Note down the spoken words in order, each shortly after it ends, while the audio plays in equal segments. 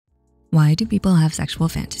Why do people have sexual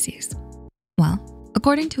fantasies? Well,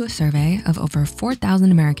 according to a survey of over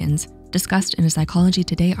 4,000 Americans discussed in a Psychology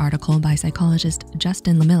Today article by psychologist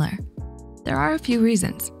Justin Lemiller, there are a few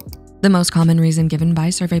reasons. The most common reason given by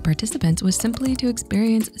survey participants was simply to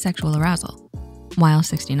experience sexual arousal, while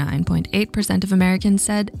 69.8% of Americans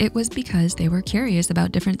said it was because they were curious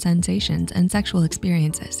about different sensations and sexual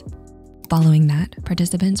experiences. Following that,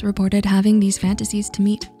 participants reported having these fantasies to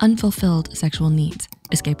meet unfulfilled sexual needs,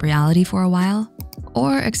 escape reality for a while,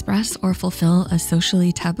 or express or fulfill a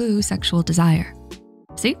socially taboo sexual desire.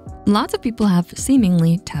 See, lots of people have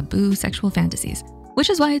seemingly taboo sexual fantasies, which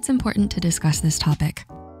is why it's important to discuss this topic.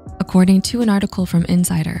 According to an article from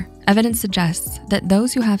Insider, evidence suggests that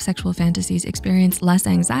those who have sexual fantasies experience less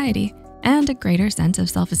anxiety and a greater sense of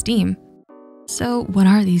self-esteem. So what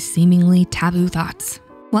are these seemingly taboo thoughts?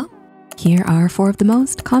 Well, here are 4 of the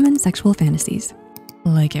most common sexual fantasies.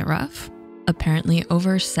 Like it rough? Apparently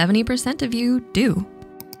over 70% of you do.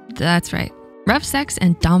 That's right. Rough sex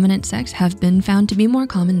and dominant sex have been found to be more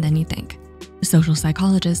common than you think. Social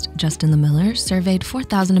psychologist Justin Lemiller surveyed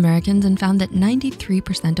 4,000 Americans and found that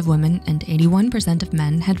 93% of women and 81% of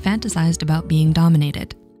men had fantasized about being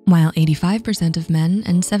dominated, while 85% of men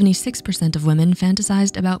and 76% of women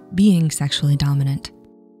fantasized about being sexually dominant.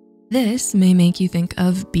 This may make you think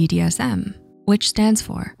of BDSM, which stands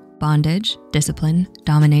for bondage, discipline,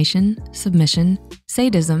 domination, submission,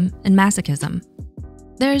 sadism, and masochism.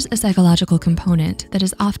 There's a psychological component that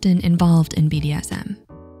is often involved in BDSM.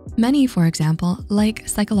 Many, for example, like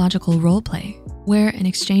psychological role play, where an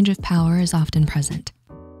exchange of power is often present.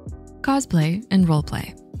 Cosplay and role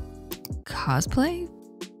play. Cosplay?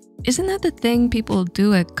 Isn't that the thing people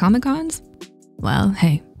do at Comic-Cons? Well,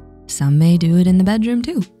 hey, some may do it in the bedroom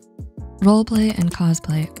too. Role play and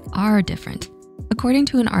cosplay are different. According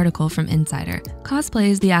to an article from Insider, cosplay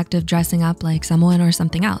is the act of dressing up like someone or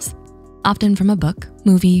something else, often from a book,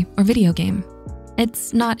 movie, or video game.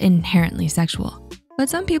 It's not inherently sexual, but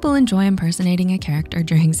some people enjoy impersonating a character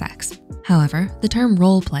during sex. However, the term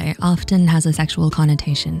role play often has a sexual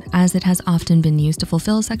connotation, as it has often been used to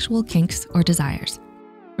fulfill sexual kinks or desires.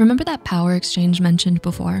 Remember that power exchange mentioned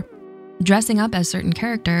before? Dressing up as certain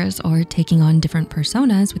characters or taking on different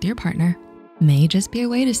personas with your partner may just be a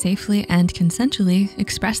way to safely and consensually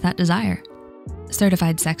express that desire.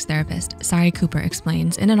 Certified sex therapist Sari Cooper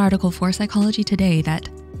explains in an article for Psychology Today that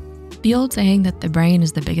the old saying that the brain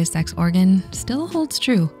is the biggest sex organ still holds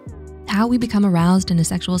true. How we become aroused in a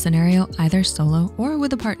sexual scenario, either solo or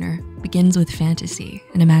with a partner, begins with fantasy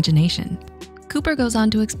and imagination. Cooper goes on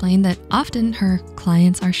to explain that often her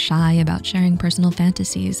clients are shy about sharing personal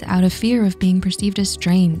fantasies out of fear of being perceived as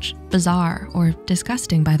strange, bizarre, or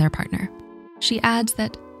disgusting by their partner. She adds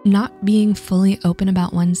that not being fully open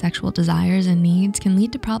about one's sexual desires and needs can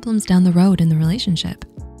lead to problems down the road in the relationship.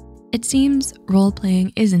 It seems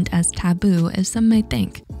role-playing isn't as taboo as some might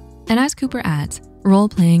think. And as Cooper adds,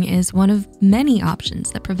 role-playing is one of many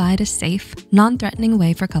options that provide a safe, non-threatening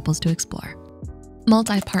way for couples to explore.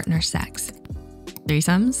 Multi-partner sex.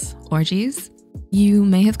 Threesomes, orgies, you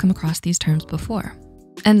may have come across these terms before.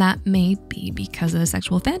 And that may be because a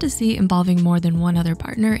sexual fantasy involving more than one other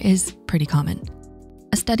partner is pretty common.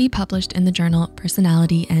 A study published in the journal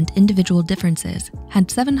Personality and Individual Differences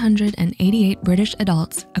had 788 British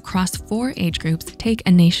adults across 4 age groups take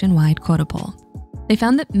a nationwide quota poll. They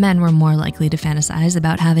found that men were more likely to fantasize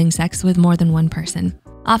about having sex with more than one person,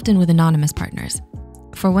 often with anonymous partners.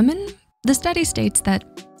 For women, the study states that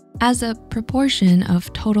as a proportion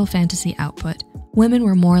of total fantasy output, women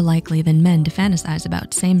were more likely than men to fantasize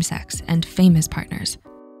about same-sex and famous partners.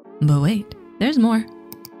 But wait, there's more.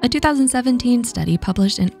 A 2017 study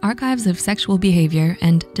published in Archives of Sexual Behavior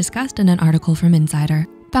and discussed in an article from Insider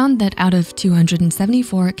found that out of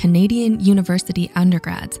 274 Canadian university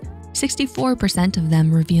undergrads, 64% of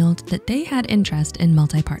them revealed that they had interest in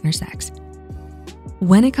multi-partner sex.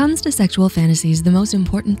 When it comes to sexual fantasies, the most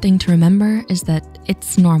important thing to remember is that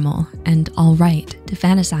it's normal and all right to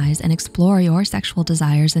fantasize and explore your sexual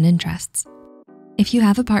desires and interests. If you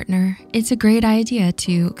have a partner, it's a great idea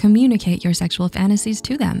to communicate your sexual fantasies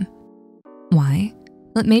to them. Why?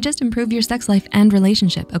 Well, it may just improve your sex life and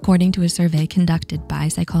relationship, according to a survey conducted by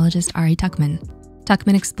psychologist Ari Tuckman.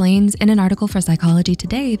 Tuckman explains in an article for Psychology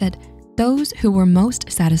Today that those who were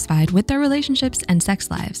most satisfied with their relationships and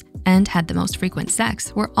sex lives and had the most frequent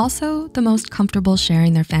sex were also the most comfortable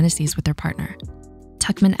sharing their fantasies with their partner.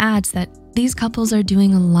 Tuckman adds that these couples are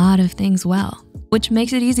doing a lot of things well, which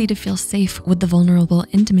makes it easy to feel safe with the vulnerable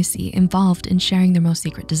intimacy involved in sharing their most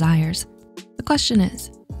secret desires. The question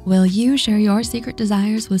is, will you share your secret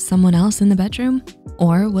desires with someone else in the bedroom,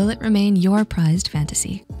 or will it remain your prized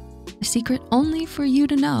fantasy? A secret only for you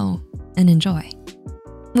to know and enjoy.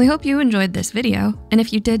 We hope you enjoyed this video, and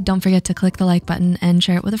if you did, don't forget to click the like button and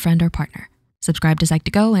share it with a friend or partner. Subscribe to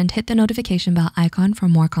Psych2Go and hit the notification bell icon for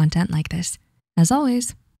more content like this. As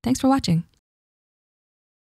always, thanks for watching.